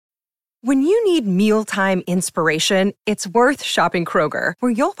When you need mealtime inspiration, it's worth shopping Kroger,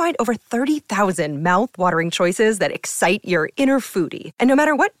 where you'll find over 30,000 mouth-watering choices that excite your inner foodie. And no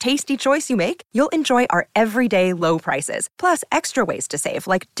matter what tasty choice you make, you'll enjoy our everyday low prices, plus extra ways to save,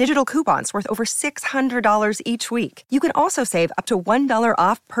 like digital coupons worth over $600 each week. You can also save up to $1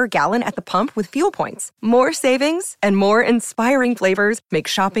 off per gallon at the pump with fuel points. More savings and more inspiring flavors make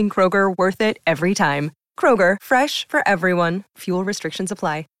shopping Kroger worth it every time. Kroger, fresh for everyone. Fuel restrictions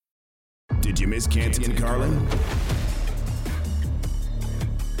apply. Did you miss Canty and Carlin?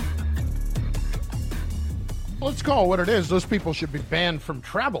 Let's call it what it is. Those people should be banned from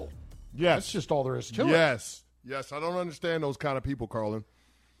travel. Yes. That's just all there is to it. Yes. I don't understand those kind of people, Carlin.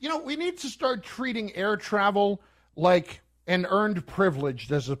 You know, we need to start treating air travel like an earned privilege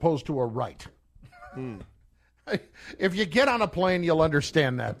as opposed to a right. If you get on a plane, you'll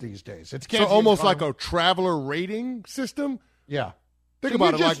understand that these days. It's so almost like a traveler rating system? Yeah. Think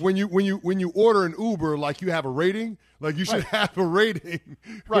about it, like when you order an Uber, like you have a rating, like you should have a rating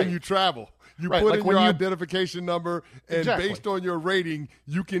when you travel. You put in your identification number, and based on your rating,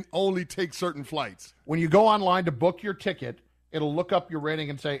 you can only take certain flights. When you go online to book your ticket, it'll look up your rating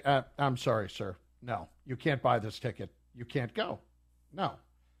and say, I'm sorry, sir. No, you can't buy this ticket. You can't go. No.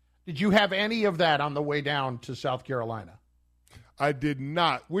 Did you have any of that on the way down to South Carolina? I did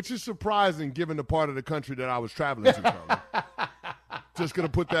not, which is surprising given the part of the country that I was traveling to, Carlin. Just going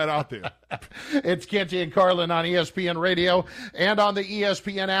to put that out there. It's Canty and Carlin on ESPN Radio and on the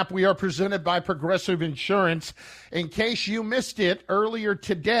ESPN app. We are presented by Progressive Insurance. In case you missed it earlier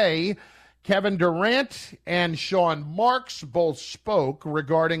today, Kevin Durant and Sean Marks both spoke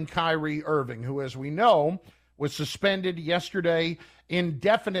regarding Kyrie Irving, who, as we know, was suspended yesterday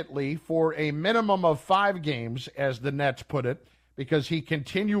indefinitely for a minimum of 5 games, as the Nets put it, because he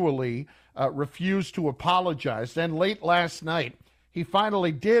continually refused to apologize. Then late last night, he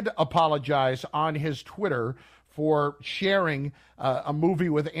finally did apologize on his Twitter for sharing a movie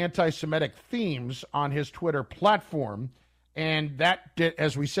with anti-Semitic themes on his Twitter platform. And that,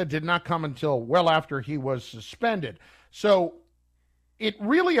 as we said, did not come until well after he was suspended. So it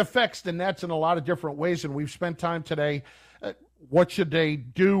really affects the Nets in a lot of different ways, and we've spent time today. What should they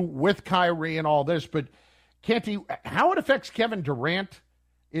do with Kyrie and all this? But, Canty, how it affects Kevin Durant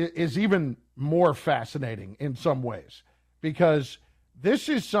is even more fascinating in some ways, because this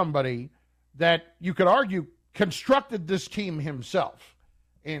is somebody that you could argue constructed this team himself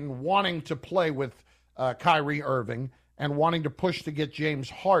in wanting to play with Kyrie Irving and wanting to push to get James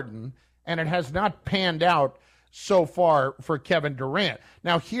Harden, and it has not panned out so far for Kevin Durant.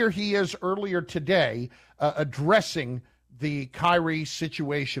 Now, here he is earlier today addressing the Kyrie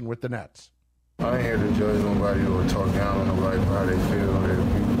situation with the Nets. I ain't here to judge nobody or talk down on nobody for how they feel or their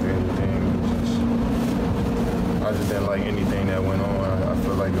people or anything. I just didn't like anything that went on. I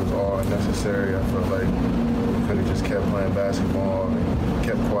feel like it was all unnecessary. I feel like we could have just kept playing basketball and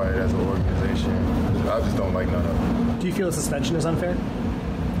kept quiet as an organization. I just don't like none of it. Do you feel the suspension is unfair?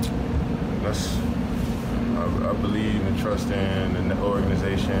 I believe and trust in the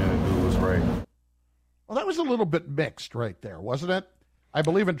organization to do what's right. Well, that was a little bit mixed right there, wasn't it? I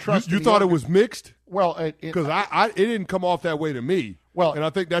believe in trust. You thought it was mixed? Well, because it didn't come off that way to me. Well, and I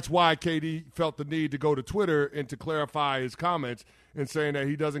think that's why KD felt the need to go to Twitter and to clarify his comments and saying that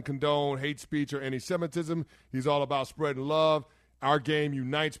he doesn't condone hate speech or anti-Semitism. He's all about spreading love. Our game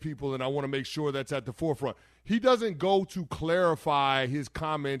unites people, and I want to make sure that's at the forefront. He doesn't go to clarify his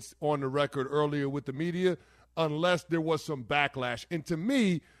comments on the record earlier with the media unless there was some backlash. And to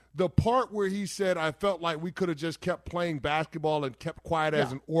me, the part where he said, I felt like we could have just kept playing basketball and kept quiet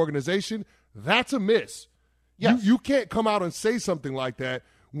as an organization, that's a miss. Yes. You can't come out and say something like that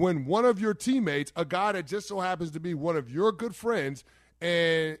when one of your teammates, a guy that just so happens to be one of your good friends,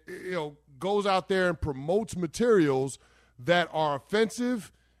 and goes out there and promotes materials that are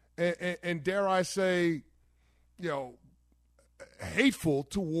offensive and dare I say, hateful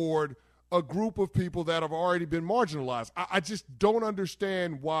toward a group of people that have already been marginalized. I just don't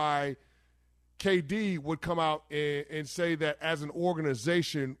understand why KD would come out and say that as an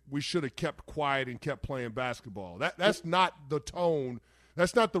organization we should have kept quiet and kept playing basketball. That's not the tone.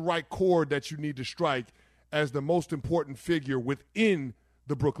 That's not the right chord that you need to strike as the most important figure within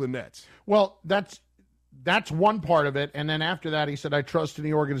the Brooklyn Nets. Well, that's one part of it. And then after that, he said, I trust in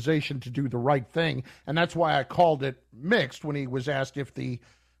the organization to do the right thing. And that's why I called it mixed when he was asked if the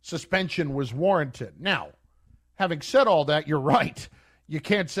suspension was warranted. Now, having said all that, you're right. You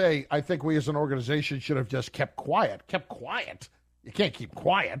can't say, I think we as an organization should have just kept quiet. Kept quiet. You can't keep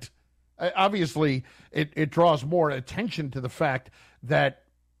quiet. Obviously, it draws more attention to the fact that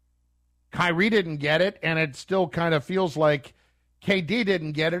Kyrie didn't get it, and it still kind of feels like KD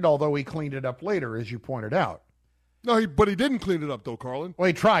didn't get it, although he cleaned it up later, as you pointed out. No, but he didn't clean it up, though, Carlin. Well,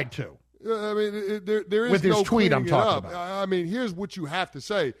 he tried to. I mean, there is with his no tweet I'm cleaning talking it up. about. I mean, here's what you have to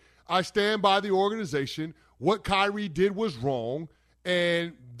say. I stand by the organization. What Kyrie did was wrong,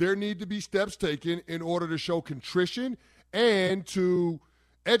 and there need to be steps taken in order to show contrition and to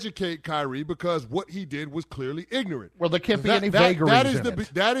educate Kyrie, because what he did was clearly ignorant. Well, there can't be any vagaries in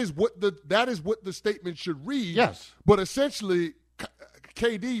it. That is what the statement should read. Yes. But essentially,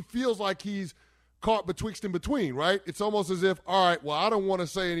 KD feels like he's caught betwixt and between, right? It's almost as if, all right, well, I don't want to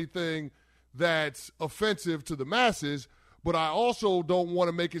say anything that's offensive to the masses, but I also don't want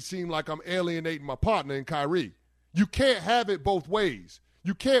to make it seem like I'm alienating my partner in Kyrie. You can't have it both ways.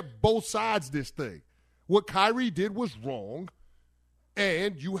 You can't both sides this thing. What Kyrie did was wrong,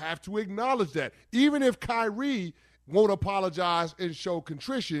 and you have to acknowledge that. Even if Kyrie won't apologize and show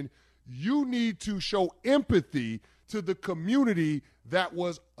contrition, you need to show empathy to the community that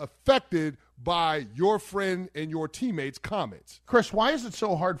was affected by your friend and your teammates' comments. Chris, why is it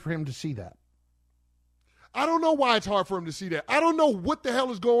so hard for him to see that? I don't know why it's hard for him to see that. I don't know what the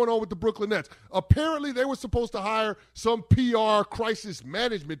hell is going on with the Brooklyn Nets. Apparently, they were supposed to hire some PR crisis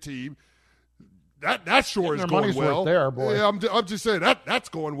management team. That sure is going well. There, boy. Yeah, I'm just saying that's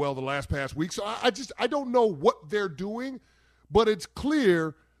going well the past week. So I don't know what they're doing, but it's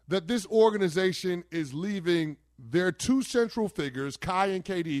clear that this organization is leaving their two central figures, Kai and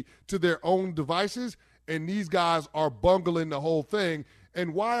KD, to their own devices, and these guys are bungling the whole thing.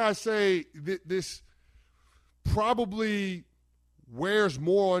 And why I say this probably wears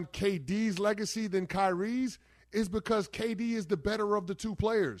more on KD's legacy than Kyrie's is because KD is the better of the two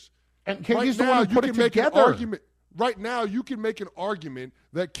players. And KD's the one who put it together. Right now, you can make an argument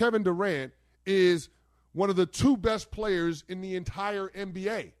that Kevin Durant is one of the two best players in the entire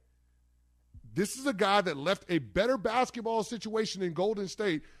NBA. This is a guy that left a better basketball situation in Golden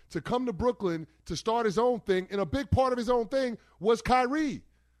State to come to Brooklyn to start his own thing, and a big part of his own thing was Kyrie.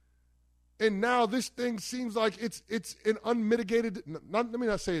 And now this thing seems like it's an unmitigated – let me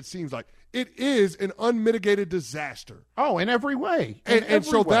not say it seems like. It is an unmitigated disaster. Oh, in every way. And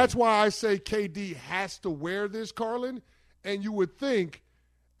so that's why I say KD has to wear this, Carlin. And you would think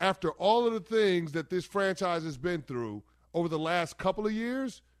after all of the things that this franchise has been through over the last couple of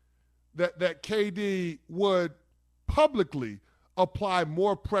years – that KD would publicly apply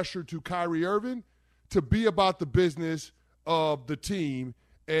more pressure to Kyrie Irving to be about the business of the team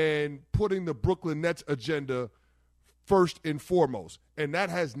and putting the Brooklyn Nets agenda first and foremost. And that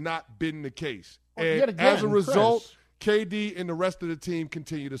has not been the case. Well, and again, as a result, Chris, KD and the rest of the team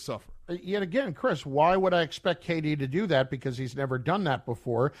continue to suffer. Yet again, Chris, why would I expect KD to do that? Because he's never done that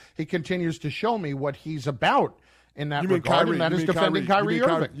before. He continues to show me what he's about in that regard, and that is defending Kyrie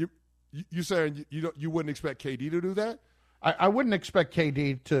Irving. You saying you wouldn't expect KD to do that? I wouldn't expect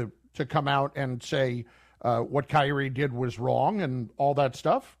KD to come out and say what Kyrie did was wrong and all that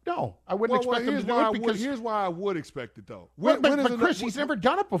stuff. No, I wouldn't expect him to do it because here's why I would expect it though. But Chris, he's never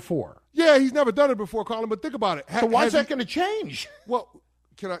done it before. Yeah, he's never done it before, Carlin. But think about it. So why is that going to change? Well,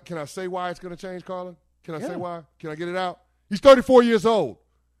 can I say why it's going to change, Carlin? Can I say why? Can I get it out? He's 34 years old.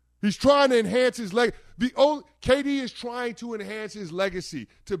 He's trying to enhance his legacy. KD is trying to enhance his legacy,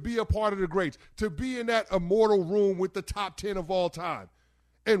 to be a part of the greats, to be in that immortal room with the top 10 of all time.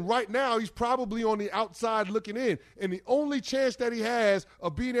 And right now, he's probably on the outside looking in. And the only chance that he has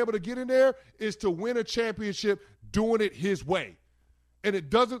of being able to get in there is to win a championship doing it his way. And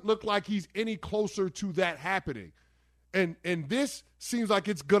it doesn't look like he's any closer to that happening. And this seems like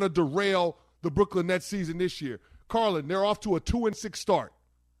it's going to derail the Brooklyn Nets season this year. Carlin, they're off to a 2-6 start.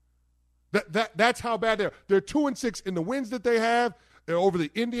 That's how bad they are. They're 2-6 in the wins that they have. They're over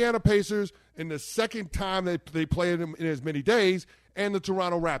the Indiana Pacers in the second time they played them in as many days, and the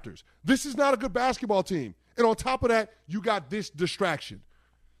Toronto Raptors. This is not a good basketball team. And on top of that, you got this distraction.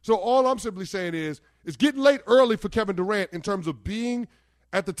 So all I'm simply saying is it's getting late early for Kevin Durant in terms of being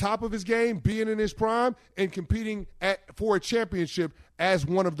at the top of his game, being in his prime, and competing for a championship as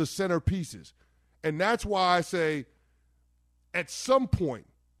one of the centerpieces. And that's why I say at some point,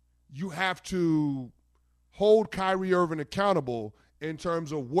 you have to hold Kyrie Irving accountable in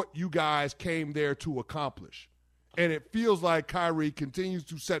terms of what you guys came there to accomplish. And it feels like Kyrie continues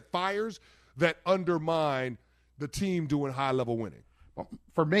to set fires that undermine the team doing high-level winning.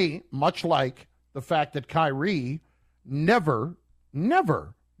 For me, much like the fact that Kyrie never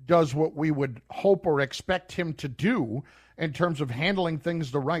does what we would hope or expect him to do in terms of handling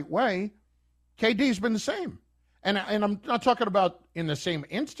things the right way, KD's been the same. And I'm not talking about in the same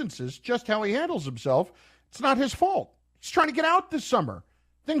instances, just how he handles himself. It's not his fault. He's trying to get out this summer.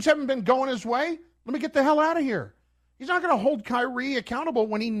 Things haven't been going his way. Let me get the hell out of here. He's not going to hold Kyrie accountable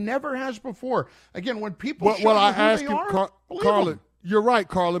when he never has before. Again, when people show I you who ask they you, are, believe Carlin, them. you're right,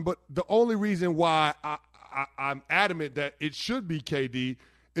 Carlin, but the only reason why I'm adamant that it should be KD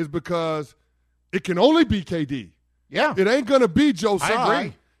is because it can only be KD. Yeah. It ain't going to be Joe I Tsai.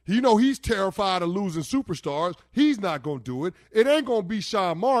 agree. You know he's terrified of losing superstars. He's not going to do it. It ain't going to be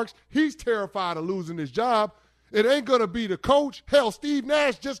Sean Marks. He's terrified of losing his job. It ain't going to be the coach. Hell, Steve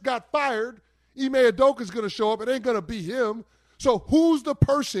Nash just got fired. Ime Udoka's going to show up. It ain't going to be him. So who's the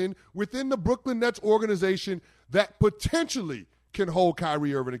person within the Brooklyn Nets organization that potentially can hold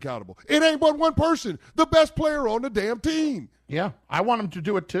Kyrie Irving accountable? It ain't but one person, the best player on the damn team. Yeah, I want him to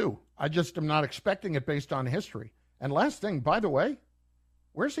do it too. I just am not expecting it based on history. And last thing, by the way,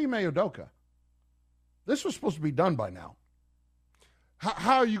 where's Ime Udoka? This was supposed to be done by now.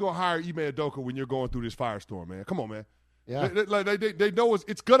 How are you going to hire Ime Udoka when you're going through this firestorm, man? Come on, man. Yeah. They know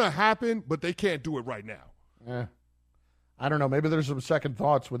it's going to happen, but they can't do it right now. Yeah. I don't know. Maybe there's some second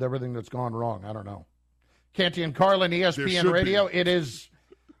thoughts with everything that's gone wrong. I don't know. Canty and Carlin, ESPN Radio. It is,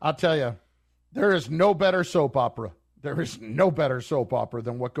 I'll tell you, there is no better soap opera. There is no better soap opera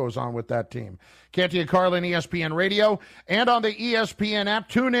than what goes on with that team. Canty and Carlin, ESPN Radio, and on the ESPN app.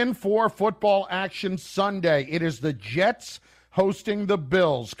 Tune in for football action Sunday. It is the Jets hosting the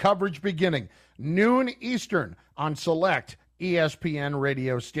Bills. Coverage beginning noon Eastern on select ESPN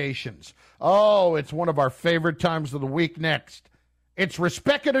radio stations. Oh, it's one of our favorite times of the week next. It's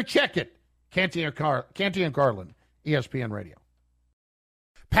Respect It or Check It. Canty and Carlin, ESPN Radio.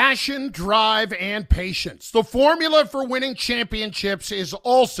 Passion, drive, and patience. The formula for winning championships is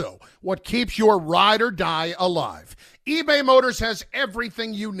also what keeps your ride or die alive. eBay Motors has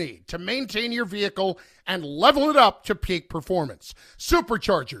everything you need to maintain your vehicle and level it up to peak performance.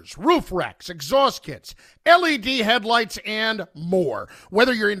 Superchargers, roof racks, exhaust kits, LED headlights, and more.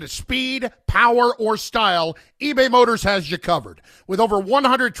 Whether you're into speed, power, or style, eBay Motors has you covered. With over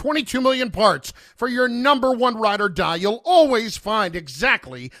 122 million parts for your number one ride or die, you'll always find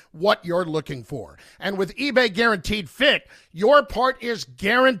exactly what you're looking for. And with eBay Guaranteed Fit, your part is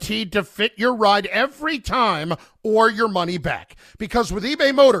guaranteed to fit your ride every time or your money back. Because with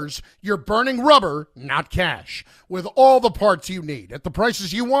eBay Motors, you're burning rubber, not cash. With all the parts you need at the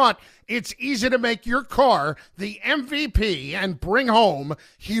prices you want, it's easy to make your car the MVP and bring home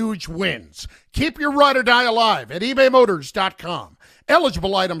huge wins. Keep your ride or die alive at ebaymotors.com.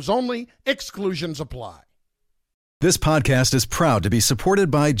 Eligible items only. Exclusions apply. This podcast is proud to be supported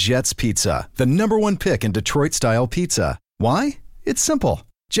by Jets Pizza, the #1 pick in Detroit-style pizza. Why? It's simple.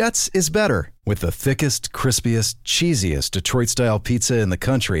 Jets is better. With the thickest, crispiest, cheesiest Detroit-style pizza in the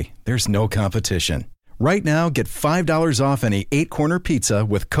country, there's no competition. Right now, get $5 off any 8-corner pizza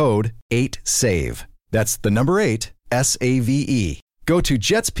with code 8SAVE. That's the number 8, S-A-V-E. Go to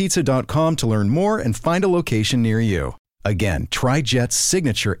jetspizza.com to learn more and find a location near you. Again, try Jet's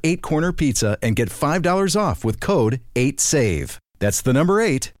signature 8-corner pizza and get $5 off with code 8SAVE. That's the number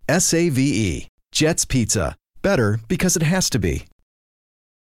 8, S-A-V-E. Jet's Pizza. Better because it has to be.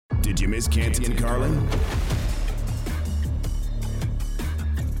 Did you miss Canty and Carlin?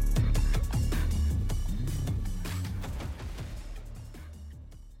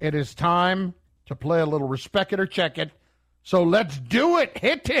 It is time to play a little Respect It or Check It. So let's do it.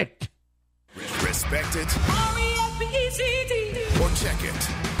 Hit it. Respect it or check it.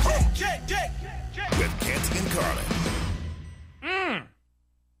 With Canty and Carlin.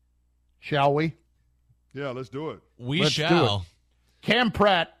 Shall we? Yeah, let's do it. Let's do shall. it. Cam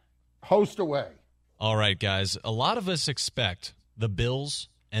Pratt, host away. All right, guys. A lot of us expect the Bills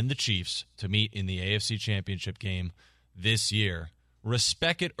and the Chiefs to meet in the AFC Championship game this year.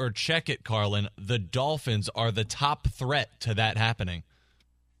 Respect it or check it, Carlin. The Dolphins are the top threat to that happening.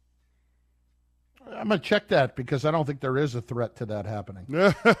 I'm going to check that because I don't think there is a threat to that happening.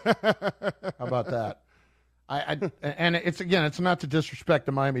 How about that? And it's not to disrespect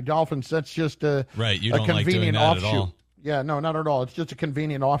the Miami Dolphins. That's just a Right, you a don't like doing convenient that offshoot. at all. Yeah, no, not at all. It's just a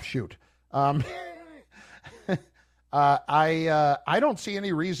convenient offshoot. I don't see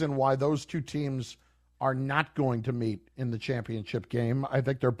any reason why those two teams are not going to meet in the championship game. I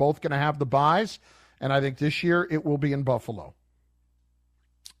think they're both going to have the byes, and I think this year it will be in Buffalo.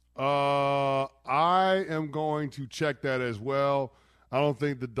 I am going to check that as well. I don't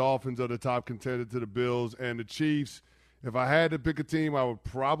think the Dolphins are the top contender to the Bills and the Chiefs. If I had to pick a team, I would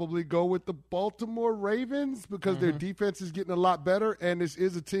probably go with the Baltimore Ravens because their defense is getting a lot better, and this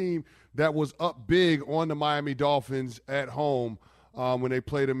is a team that was up big on the Miami Dolphins at home when they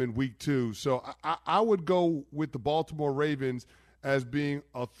played them in Week 2. So I would go with the Baltimore Ravens as being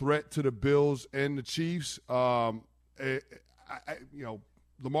a threat to the Bills and the Chiefs.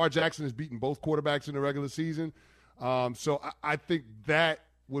 Lamar Jackson has beaten both quarterbacks in the regular season. So I think that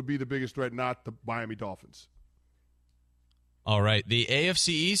would be the biggest threat, not the Miami Dolphins. All right. The AFC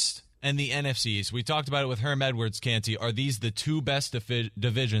East and the NFC East. We talked about it with Herm Edwards, Canty. Are these the two best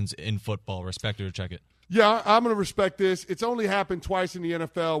divisions in football? Respect it or check it. Yeah, I'm going to respect this. It's only happened twice in the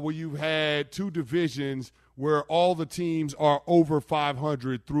NFL where you've had two divisions where all the teams are over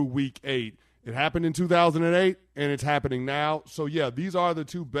 500 through week 8. It happened in 2008, and it's happening now. So, yeah, these are the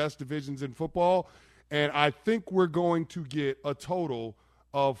two best divisions in football, and I think we're going to get a total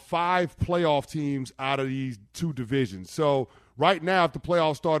of 5 playoff teams out of these two divisions. So, right now, if the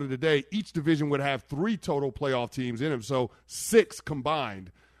playoffs started today, each division would have 3 total playoff teams in them, so 6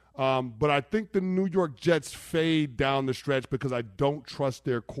 combined. But I think the New York Jets fade down the stretch because I don't trust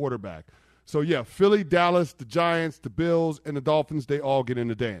their quarterback. So, yeah, Philly, Dallas, the Giants, the Bills, and the Dolphins, they all get in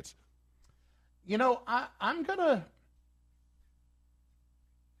the dance. You know, I'm gonna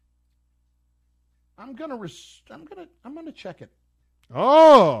check it.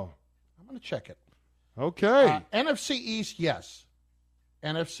 Oh, I'm gonna check it. okay. NFC East, yes.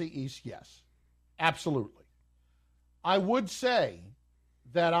 NFC East, yes. Absolutely. I would say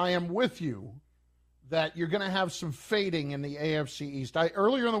that I am with you that you're going to have some fading in the AFC East.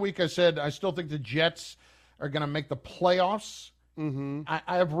 Earlier in the week I said I still think the Jets are going to make the playoffs. Mm-hmm.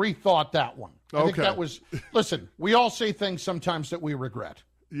 I have rethought that one. I think that was – listen, we all say things sometimes that we regret,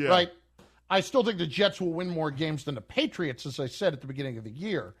 right? I still think the Jets will win more games than the Patriots, as I said at the beginning of the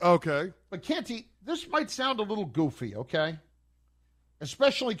year. Okay. But, Canty, this might sound a little goofy, okay?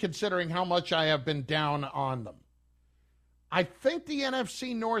 Especially considering how much I have been down on them. I think the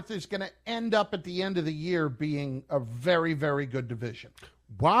NFC North is going to end up at the end of the year being a very, very good division.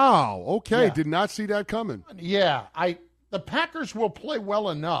 Wow. Okay. Yeah. Did not see that coming. Yeah. The Packers will play well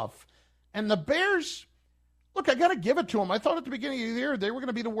enough. And the Bears, look, I got to give it to them. I thought at the beginning of the year they were going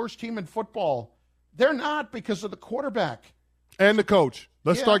to be the worst team in football. They're not because of the quarterback. And the coach.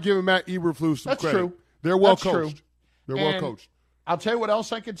 Let's start giving Matt Eberflus some credit. That's true. They're well That's coached. True. They're well coached. I'll tell you what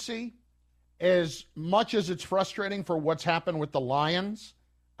else I could see. As much as it's frustrating for what's happened with the Lions,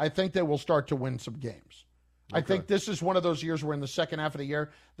 I think they will start to win some games. Okay. I think this is one of those years where in the second half of the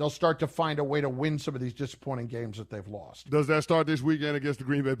year, they'll start to find a way to win some of these disappointing games that they've lost. Does that start this weekend against the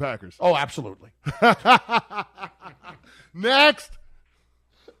Green Bay Packers? Oh, absolutely. Next.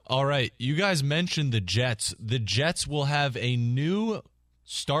 All right. You guys mentioned the Jets. The Jets will have a new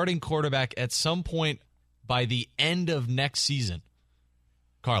starting quarterback at some point by the end of next season.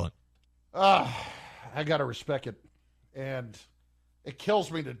 Carlin. I got to respect it. And it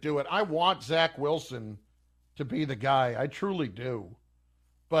kills me to do it. I want Zach Wilson to be the guy. I truly do.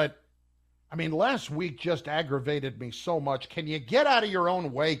 But, I mean, last week just aggravated me so much. Can you get out of your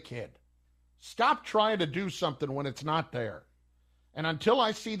own way, kid? Stop trying to do something when it's not there. And until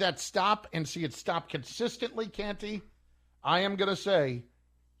I see that stop and see it stop consistently, Canty, I am going to say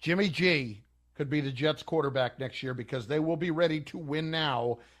Jimmy G could be the Jets quarterback next year because they will be ready to win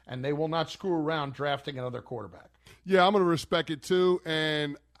now, and they will not screw around drafting another quarterback. Yeah, I'm going to respect it too.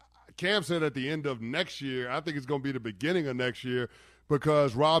 And Cam said at the end of next year, I think it's going to be the beginning of next year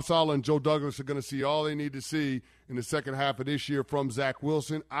because Rob Saleh and Joe Douglas are going to see all they need to see in the second half of this year from Zach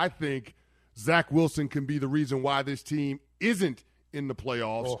Wilson. I think Zach Wilson can be the reason why this team isn't in the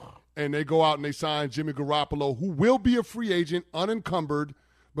playoffs. And they go out and they sign Jimmy Garoppolo, who will be a free agent, unencumbered,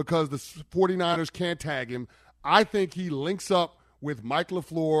 because the 49ers can't tag him. I think he links up with Mike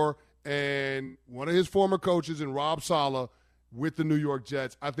LaFleur and one of his former coaches and Rob Saleh with the New York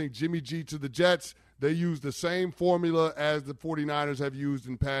Jets. I think Jimmy G to the Jets, they use the same formula as the 49ers have used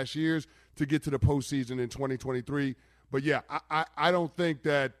in past years to get to the postseason in 2023. But, yeah, I don't think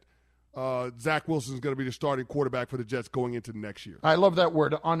that Zach Wilson is going to be the starting quarterback for the Jets going into next year. I love that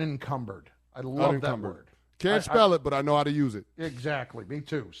word, unencumbered. I love that word. Can't spell it, but I know how to use it. Exactly. Me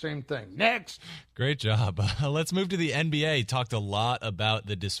too. Same thing. Next. Great job. Let's move to the NBA. Talked a lot about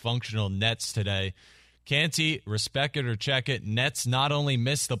the dysfunctional Nets today. Canty, respect it or check it. Nets not only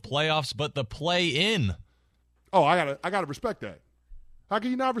missed the playoffs, but the play-in. Oh, I gotta respect that. How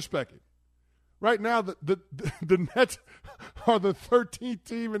can you not respect it? Right now, the Nets are the 13th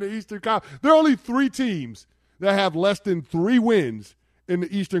team in the Eastern Conference. There are only 3 teams that have less than 3 wins in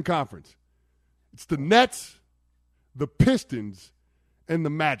the Eastern Conference. It's the Nets, the Pistons, and the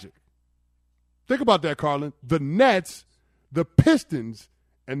Magic. Think about that, Carlin. The Nets, the Pistons,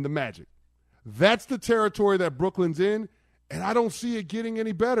 and the Magic. That's the territory that Brooklyn's in, and I don't see it getting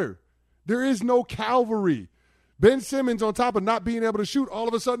any better. There is no cavalry. Ben Simmons, on top of not being able to shoot, all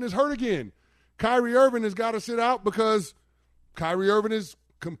of a sudden is hurt again. Kyrie Irving has got to sit out because Kyrie Irving is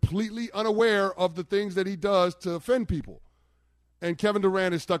completely unaware of the things that he does to offend people. And Kevin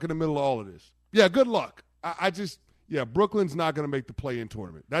Durant is stuck in the middle of all of this. Yeah, good luck. yeah, Brooklyn's not going to make the play-in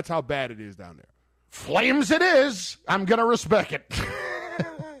tournament. That's how bad it is down there. Flames it is. I'm going to respect it.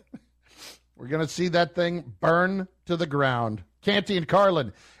 We're going to see that thing burn to the ground. Canty and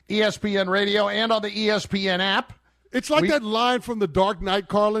Carlin, ESPN Radio and on the ESPN app. It's like that line from The Dark Knight,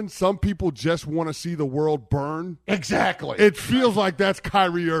 Carlin. Some people just want to see the world burn. Exactly. It feels like that's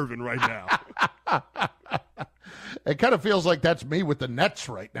Kyrie Irving right now. It kind of feels like that's me with the Nets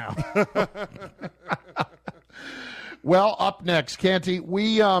right now. Well, up next, Canty,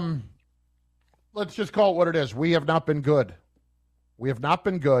 we let's just call it what it is. We have not been good. We have not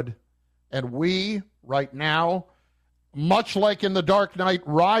been good, and we right now, much like in The Dark Knight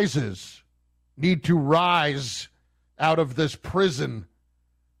Rises, need to rise out of this prison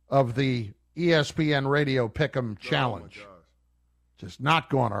of the ESPN Radio Pick'em Challenge. Oh, my gosh. Just not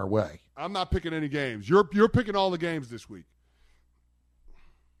going our way. I'm not picking any games. You're picking all the games this week.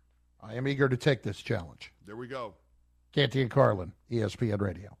 I am eager to take this challenge. There we go. Canty and Carlin, ESPN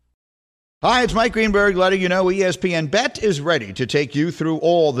Radio. Hi, it's Mike Greenberg letting you know ESPN Bet is ready to take you through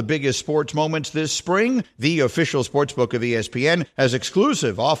all the biggest sports moments this spring. The official sportsbook of ESPN has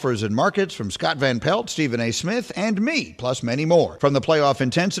exclusive offers and markets from Scott Van Pelt, Stephen A. Smith, and me, plus many more. From the playoff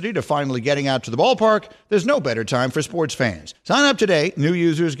intensity to finally getting out to the ballpark, there's no better time for sports fans. Sign up today. New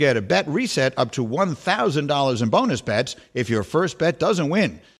users get a bet reset up to $1,000 in bonus bets if your first bet doesn't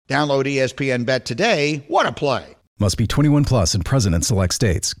win. Download ESPN Bet today. What a play. Must be 21 plus and present in select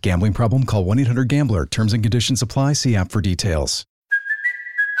states. Gambling problem? Call 1-800-GAMBLER. Terms and conditions apply. See app for details.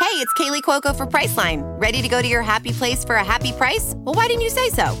 Hey, it's Kaylee Cuoco for Priceline. Ready to go to your happy place for a happy price? Well, why didn't you say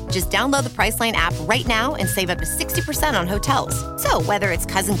so? Just download the Priceline app right now and save up to 60% on hotels. So whether it's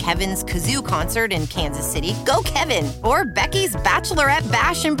Cousin Kevin's Kazoo Concert in Kansas City, go Kevin, or Becky's Bachelorette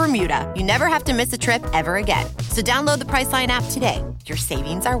Bash in Bermuda, you never have to miss a trip ever again. So download the Priceline app today. Your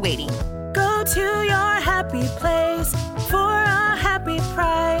savings are waiting. Go to your happy place for a happy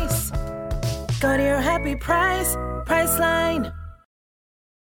price. Go to your happy price, Priceline.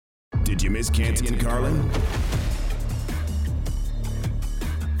 Did you miss Canty and Carlin?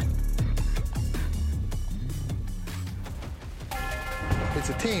 It's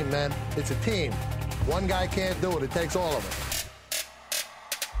a team, man. It's a team. One guy can't do it. It takes all of us.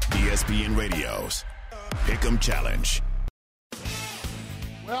 ESPN Radio's Pick'em Challenge.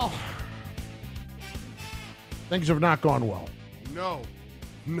 Well, things have not gone well. No,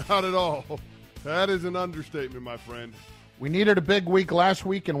 not at all. That is an understatement, my friend. We needed a big week last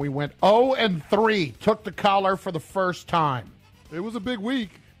week, and we went 0-3. Took the collar for the first time. It was a big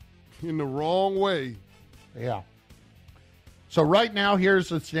week in the wrong way. Yeah. So right now, here's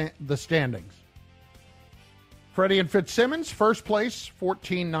the standings. Freddie and Fitzsimmons, first place,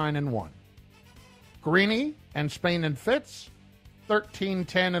 14-9-1. Greeny and Spain and Fitz,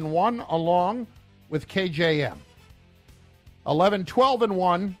 13-10-1, along with KJM.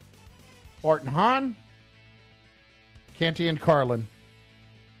 11-12-1, Barton Hahn, Canty and Carlin,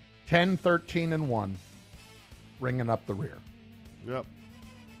 10-13-1, ringing up the rear. Yep.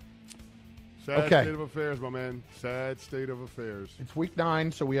 Sad state of affairs, my man. Sad state of affairs. It's week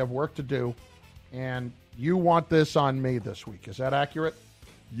 9, so we have work to do, and you want this on me this week. Is that accurate?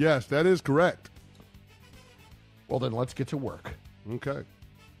 Yes, that is correct. Well, then let's get to work. Okay.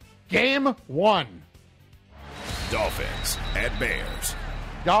 Game 1. Dolphins at Bears.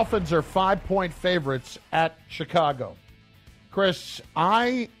 Dolphins are 5-point favorites at Chicago. Chris,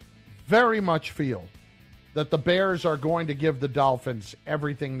 I very much feel that the Bears are going to give the Dolphins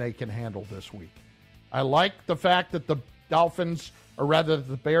everything they can handle this week. I like the fact that the Dolphins, or rather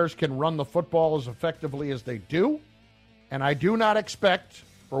the Bears, can run the football as effectively as they do, and I do not expect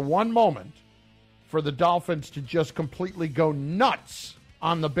for one moment for the Dolphins to just completely go nuts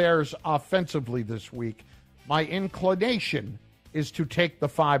on the Bears offensively this week. My inclination is to take the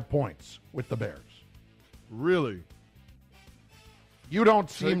 5 points with the Bears. Really? You don't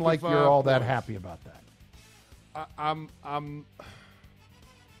seem like you're all that points. happy about that.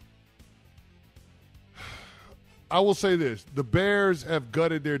 I will say this. The Bears have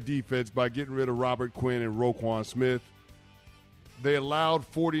gutted their defense by getting rid of Robert Quinn and Roquan Smith. They allowed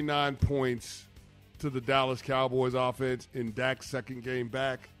 49 points to the Dallas Cowboys offense in Dak's second game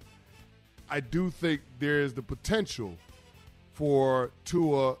back. I do think there is the potential for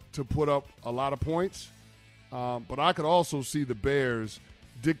Tua to put up a lot of points, but I could also see the Bears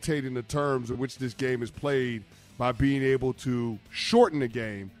dictating the terms in which this game is played by being able to shorten the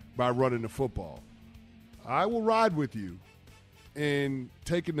game by running the football. I will ride with you in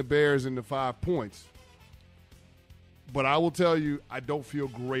taking the Bears into 5 points, but I will tell you I don't feel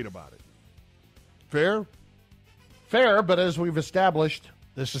great about it. Fair? Fair, but as we've established,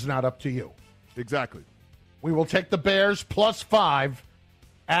 this is not up to you. Exactly. We will take the Bears +5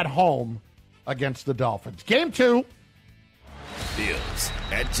 at home against the Dolphins. Game 2. Bills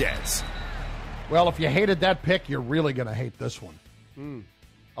at Jets. Well, if you hated that pick, you're really going to hate this one.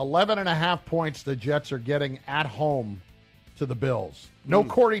 11.5 points the Jets are getting at home to the Bills. No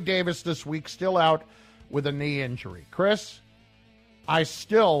Corey Davis this week, still out with a knee injury. Chris, I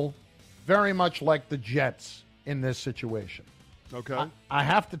still very much like the Jets in this situation. Okay. I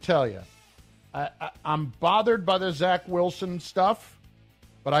have to tell you, I'm bothered by the Zach Wilson stuff,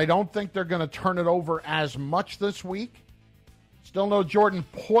 but I don't think they're going to turn it over as much this week. Still no Jordan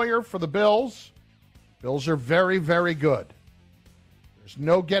Poyer for the Bills. Bills are very, very good. There's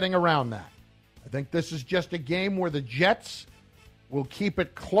no getting around that. I think this is just a game where the Jets will keep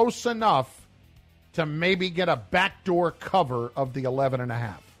it close enough to maybe get a backdoor cover of the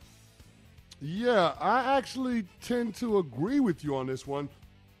 11.5. Yeah, I actually tend to agree with you on this one.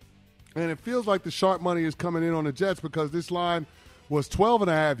 And it feels like the sharp money is coming in on the Jets because this line was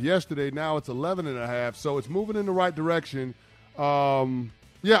 12.5 yesterday. Now it's 11.5, so it's moving in the right direction. I'm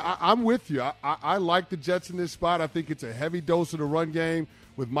with you. I like the Jets in this spot. I think it's a heavy dose of the run game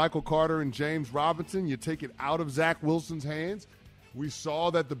with Michael Carter and James Robinson. You take it out of Zach Wilson's hands. We saw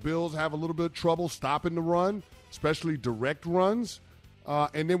that the Bills have a little bit of trouble stopping the run, especially direct runs.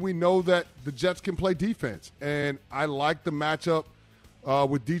 And then we know that the Jets can play defense. And I like the matchup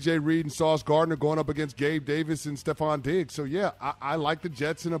with DJ Reed and Sauce Gardner going up against Gabe Davis and Stephon Diggs. So, yeah, I like the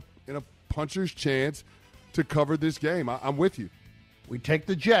Jets in a puncher's chance to cover this game. I'm with you. We take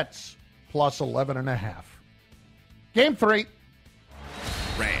the Jets +11.5. Game 3.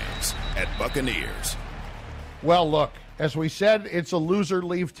 Rams at Buccaneers. Well, look, as we said, it's a loser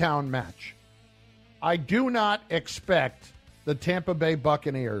leave town match. I do not expect the Tampa Bay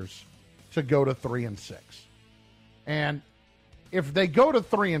Buccaneers to go to 3-6. And if they go to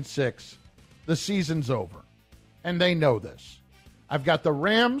 3-6, the season's over. And they know this. I've got the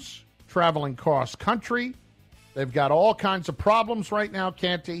Rams traveling cross country. They've got all kinds of problems right now,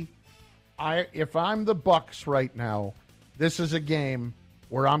 Canty. If I'm the Bucs right now, this is a game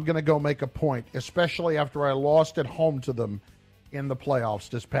where I'm going to go make a point, especially after I lost at home to them in the playoffs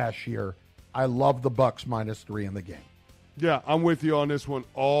this past year. I love the Bucs -3 in the game. Yeah, I'm with you on this one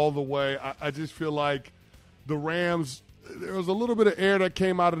all the way. I just feel like the Rams, there was a little bit of air that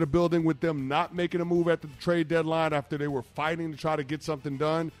came out of the building with them not making a move at the trade deadline after they were fighting to try to get something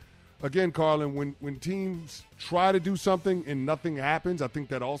done. Again, Carlin, when teams try to do something and nothing happens, I think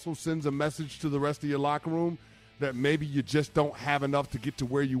that also sends a message to the rest of your locker room that maybe you just don't have enough to get to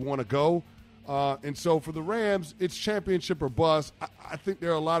where you want to go. And so for the Rams, it's championship or bust. I think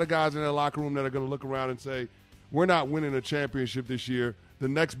there are a lot of guys in their locker room that are going to look around and say, we're not winning a championship this year. The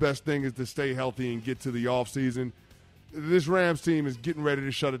next best thing is to stay healthy and get to the offseason. This Rams team is getting ready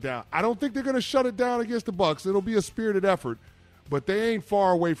to shut it down. I don't think they're going to shut it down against the Bucs. It'll be a spirited effort. But they ain't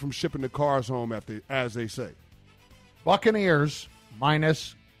far away from shipping the cars home, as they say. Buccaneers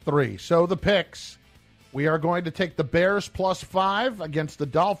 -3. So the picks. We are going to take the Bears +5 against the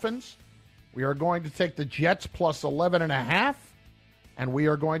Dolphins. We are going to take the Jets +11.5. And we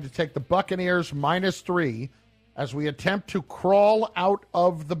are going to take the Buccaneers -3 as we attempt to crawl out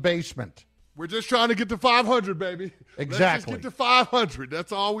of the basement. We're just trying to get to 500, baby. Exactly. Let's just get to 500.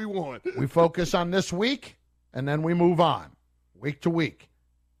 That's all we want. We focus on this week, and then we move on. Week to week,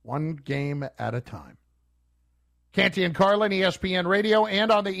 one game at a time. Canty and Carlin, ESPN Radio,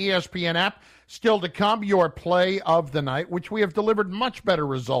 and on the ESPN app. Still to come, your play of the night, which we have delivered much better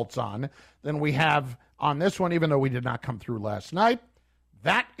results on than we have on this one, even though we did not come through last night.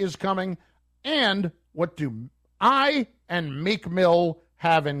 That is coming. And what do I and Meek Mill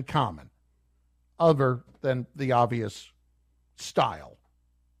have in common, other than the obvious style?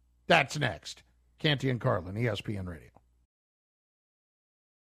 That's next. Canty and Carlin, ESPN Radio.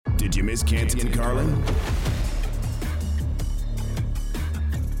 Did you miss Canty and Carlin?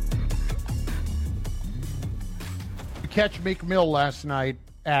 Catch Meek Mill last night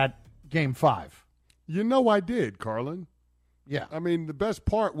at Game 5. You know I did, Carlin. Yeah. I mean, the best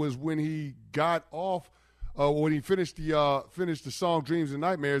part was when he got off, when he finished the song Dreams and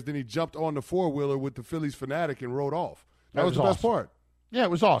Nightmares, then he jumped on the four-wheeler with the Phillies Fanatic and rode off. That was the best part. Yeah,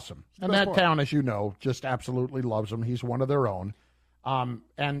 it was awesome. And that part. town, as you know, just absolutely loves him. He's one of their own.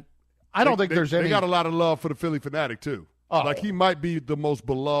 And I don't think there's any. They got a lot of love for the Philly Fanatic, too. Oh. Like, he might be the most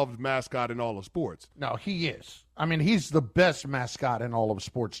beloved mascot in all of sports. No, he is. I mean, he's the best mascot in all of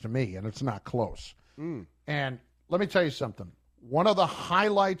sports to me, and it's not close. And let me tell you something. One of the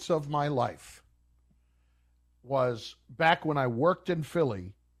highlights of my life was back when I worked in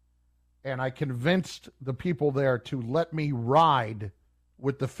Philly, and I convinced the people there to let me ride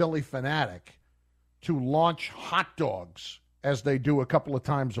with the Philly Fanatic to launch hot dogs as they do a couple of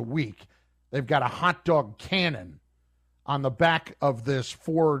times a week. They've got a hot dog cannon on the back of this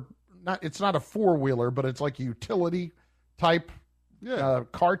it's not a four-wheeler, but it's like a utility type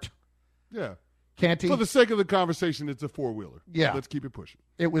cart. Yeah. Canty. For the sake of the conversation, it's a four-wheeler. Yeah. Let's keep it pushing.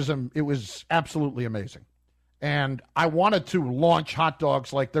 It was absolutely amazing. And I wanted to launch hot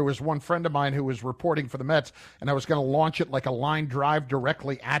dogs. Like, there was one friend of mine who was reporting for the Mets, and I was going to launch it like a line drive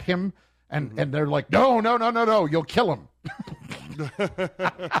directly at him. And they're like, no, you'll kill him.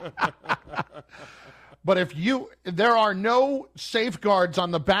 But there are no safeguards on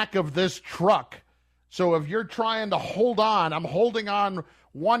the back of this truck. So if you're trying to hold on, I'm holding on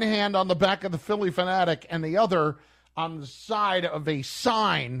one hand on the back of the Philly Fanatic and the other on the side of a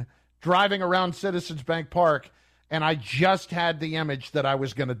sign driving around Citizens Bank Park, and I just had the image that I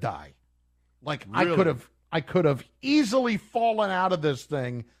was going to die. Like, really? I could have easily fallen out of this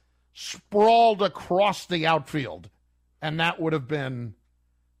thing, sprawled across the outfield, and that would have been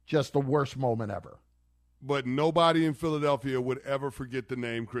just the worst moment ever. But nobody in Philadelphia would ever forget the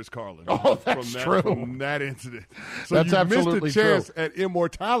name Chris Carlin. Oh, that's true. From that incident. So that's you absolutely missed a chance true. At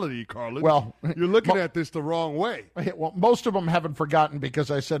immortality, Carlin. Well, you're looking at this the wrong way. Well, most of them haven't forgotten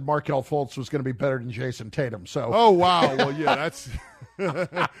because I said Markelle Fultz was going to be better than Jason Tatum. So. Oh wow. Well, yeah, that's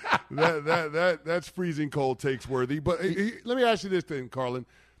that's freezing cold takes worthy. But let me ask you this thing, Carlin.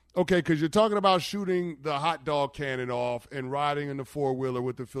 Okay, because you're talking about shooting the hot dog cannon off and riding in the four-wheeler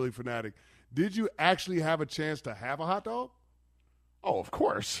with the Philly Fanatic. Did you actually have a chance to have a hot dog? Oh, of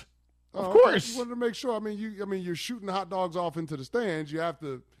course. Of course. I wanted to make sure. I mean, you're shooting hot dogs off into the stands. You have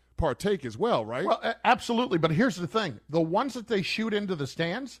to partake as well, right? Well, absolutely. But here's the thing. The ones that they shoot into the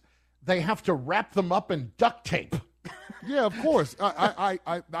stands, they have to wrap them up in duct tape. Yeah, of course.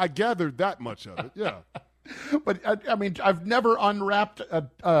 I gathered that much of it, yeah. But, I mean, I've never unwrapped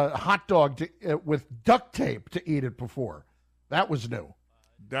a hot dog with duct tape to eat it before. That was new.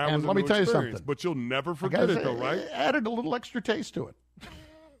 And let me tell you something. But you'll never forget it, though, right? Added a little extra taste to it.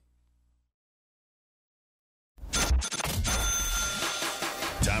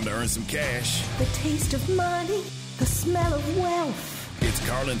 Time to earn some cash. The taste of money, the smell of wealth. It's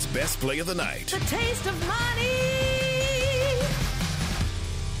Carlin's best play of the night. The taste of money.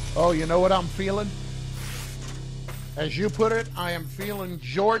 Oh, you know what I'm feeling? As you put it, I am feeling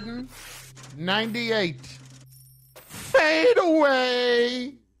Jordan 98. Fade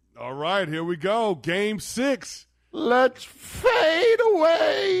away. All right, here we go. Game 6. Let's fade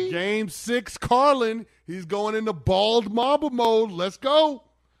away. Game 6, Carlin. He's going into bald Mamba mode. Let's go.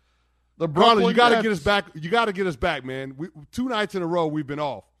 Carlin, you got to get us back. You got to get us back, man. 2 nights in a row we've been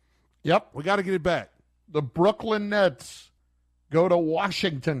off. Yep. We got to get it back. The Brooklyn Nets go to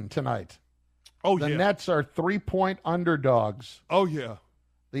Washington tonight. Oh, the Nets are 3-point underdogs. Oh, yeah.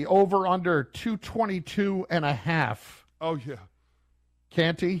 The over-under 222.5. Oh, yeah.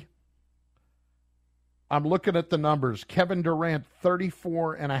 Canty, I'm looking at the numbers. Kevin Durant,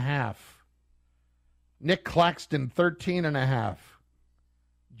 34.5. Nick Claxton, 13.5.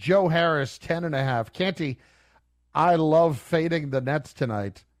 Joe Harris, 10.5. Canty, I love fading the Nets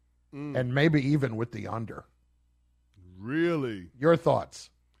tonight, and maybe even with the under. Really? Your thoughts?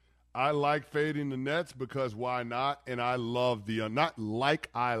 I like fading the Nets because why not? And I love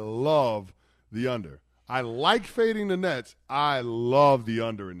I love the under. I like fading the Nets. I love the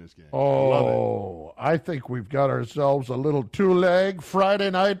under in this game. Oh, I think we've got ourselves a little two-leg Friday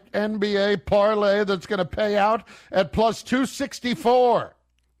night NBA parlay that's going to pay out at plus 264.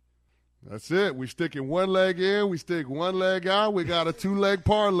 That's it. We sticking one leg in, we stick one leg out. We got a 2-leg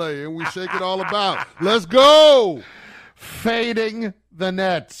parlay, and we shake it all about. Let's go. Fading the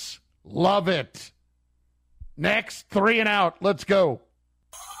Nets. Love it. Next, 3 and out. Let's go.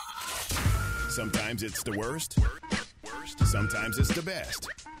 Sometimes it's the worst. Sometimes it's the best.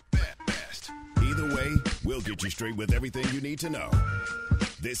 Either way, we'll get you straight with everything you need to know.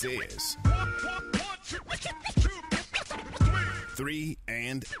 This is 3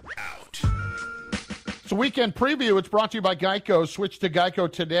 and Out. It's a weekend preview. It's brought to you by Geico. Switch to Geico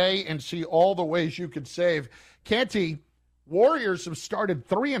today and see all the ways you could save. Canty, Warriors have started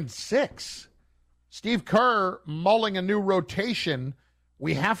 3-6. Steve Kerr mulling a new rotation.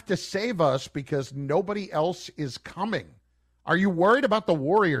 We have to save us because nobody else is coming. Are you worried about the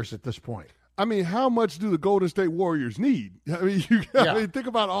Warriors at this point? I mean, how much do the Golden State Warriors need? I mean, think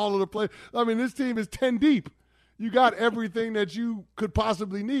about all of the players. I mean, this team is 10 deep. You got everything that you could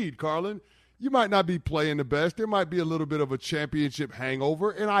possibly need, Carlin. You might not be playing the best. There might be a little bit of a championship hangover,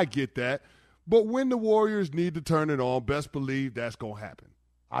 and I get that. But when the Warriors need to turn it on, best believe that's going to happen.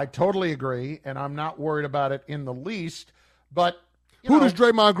 I totally agree, and I'm not worried about it in the least. But Who does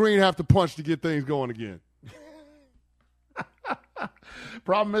Draymond Green have to punch to get things going again?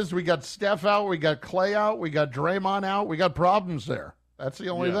 Problem is, we got Steph out, we got Clay out, we got Draymond out. We got problems there. That's the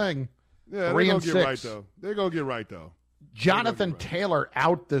only thing. Yeah, they're going to get right, though. They're going to get right, though. Jonathan Taylor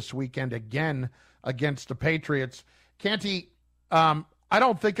out this weekend again against the Patriots. Canty, I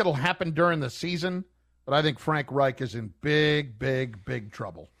don't think it'll happen during the season, but I think Frank Reich is in big, big, big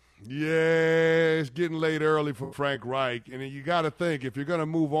trouble. Yeah, it's getting late early for Frank Reich. And you got to think, if you're going to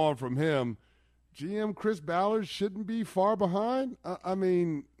move on from him, GM Chris Ballard shouldn't be far behind. I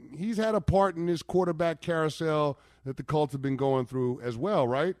mean, he's had a part in this quarterback carousel that the Colts have been going through as well,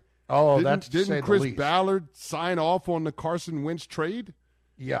 right? Oh, didn't Chris Ballard sign off on the Carson Wentz trade?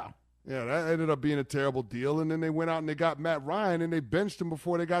 Yeah. Yeah, that ended up being a terrible deal. And then they went out and they got Matt Ryan and they benched him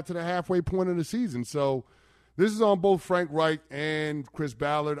before they got to the halfway point of the season. So this is on both Frank Reich and Chris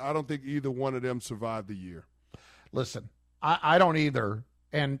Ballard. I don't think either one of them survived the year. Listen, I don't either.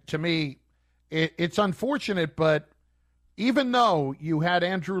 And to me, it's unfortunate, but even though you had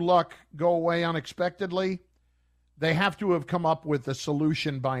Andrew Luck go away unexpectedly, they have to have come up with a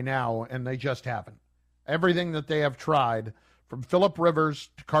solution by now, and they just haven't. Everything that they have tried, from Phillip Rivers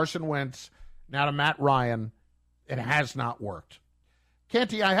to Carson Wentz, now to Matt Ryan, it has not worked.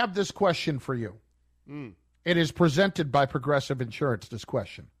 Canty, I have this question for you. It is presented by Progressive Insurance, this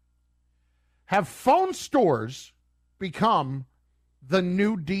question. Have phone stores become the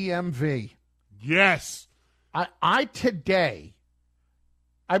new DMV? Yes. I've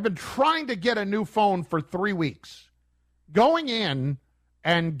been trying to get a new phone for 3 weeks. Going in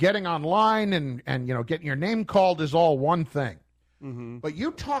and getting online and getting your name called is all one thing. Mm-hmm. But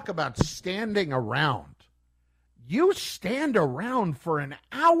you talk about standing around. You stand around for an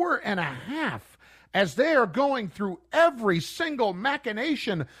hour and a half as they are going through every single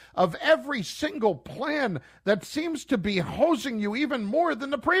machination of every single plan that seems to be hosing you even more than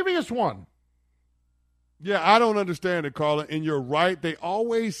the previous one. Yeah, I don't understand it, Carla. And you're right. They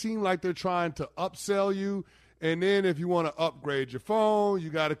always seem like they're trying to upsell you. And then if you want to upgrade your phone, you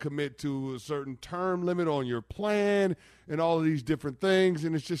got to commit to a certain term limit on your plan and all of these different things.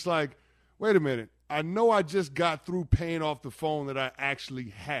 And it's just like, wait a minute. I know I just got through paying off the phone that I actually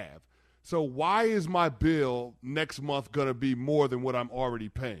have. So why is my bill next month going to be more than what I'm already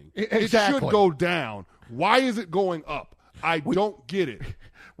paying? Exactly. It should go down. Why is it going up? I don't get it.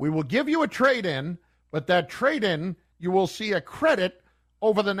 We will give you a trade-in, but that trade-in, you will see a credit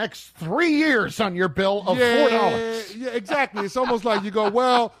over the next 3 years on your bill of $4. Yeah, exactly. It's almost like you go,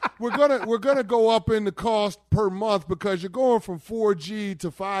 well, we're gonna go up in the cost per month because you're going from 4G to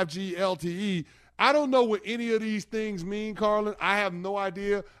 5G LTE. I don't know what any of these things mean, Carlin. I have no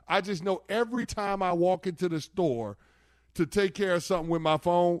idea. I just know every time I walk into the store to take care of something with my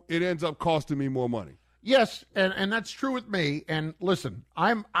phone, it ends up costing me more money. Yes, and that's true with me. And listen,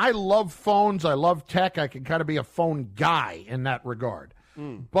 I love phones. I love tech. I can kind of be a phone guy in that regard.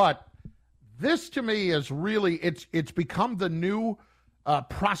 But this to me is really, it's become the new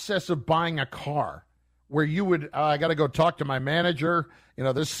process of buying a car where you would, I got to go talk to my manager.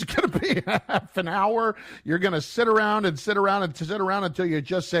 This is going to be half an hour. You're going to sit around until you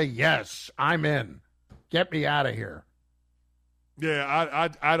just say, yes, I'm in. Get me out of here. Yeah,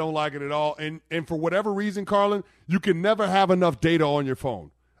 I don't like it at all. And for whatever reason, Carlin, you can never have enough data on your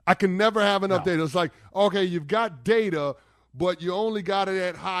phone. I can never have enough data. It's like, okay, you've got data, but you only got it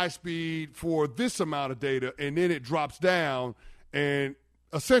at high speed for this amount of data, and then it drops down. And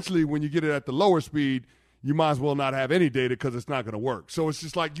essentially, when you get it at the lower speed, you might as well not have any data because it's not going to work. So it's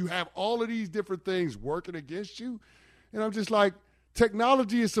just like you have all of these different things working against you. And I'm just like,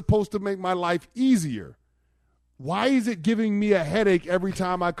 technology is supposed to make my life easier. Why is it giving me a headache every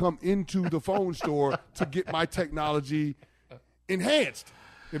time I come into the phone store to get my technology enhanced?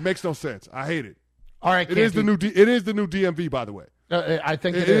 It makes no sense. I hate it. All right, it is the new DMV, by the way. I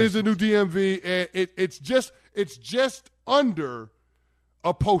think it is the new DMV, and it's just under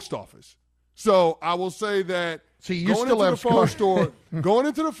a post office. So I will say that going into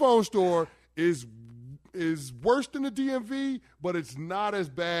the phone store is worse than the DMV, but it's not as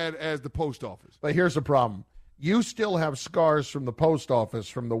bad as the post office. But here's the problem. You still have scars from the post office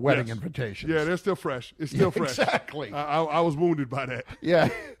from the wedding invitations. Yeah, they're still fresh. It's still fresh. Exactly. I was wounded by that. Yeah.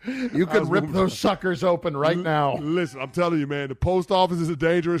 You could rip those suckers open right now. Listen, I'm telling you, man, the post office is a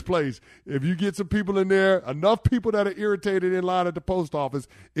dangerous place. If you get some people in there, enough people that are irritated in line at the post office,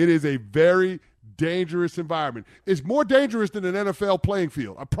 it is a very dangerous environment. It's more dangerous than an NFL playing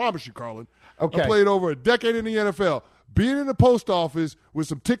field. I promise you, Carlin. Okay. I played over a decade in the NFL. Being in the post office with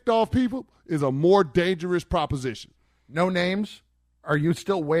some ticked off people is a more dangerous proposition. No names? Are you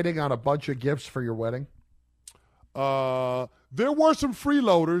still waiting on a bunch of gifts for your wedding? there were some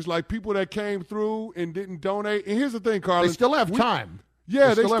freeloaders, like people that came through and didn't donate. And here's the thing, Carlin. They still have time.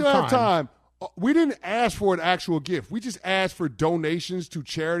 Yeah, they still have time. We didn't ask for an actual gift. We just asked for donations to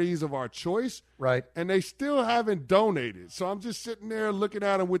charities of our choice. Right. And they still haven't donated. So I'm just sitting there looking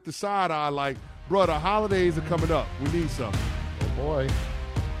at them with the side eye like, bro, the holidays are coming up. We need something. Oh, boy.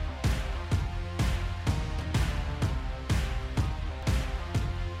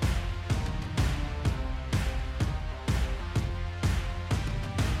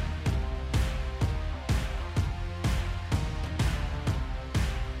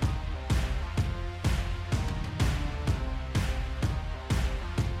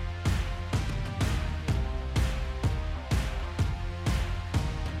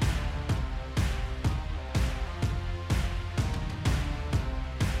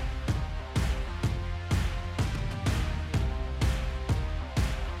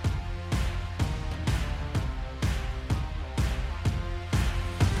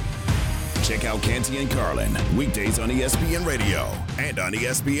 Check out Canty and Carlin, weekdays on ESPN Radio and on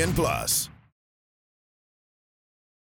ESPN Plus.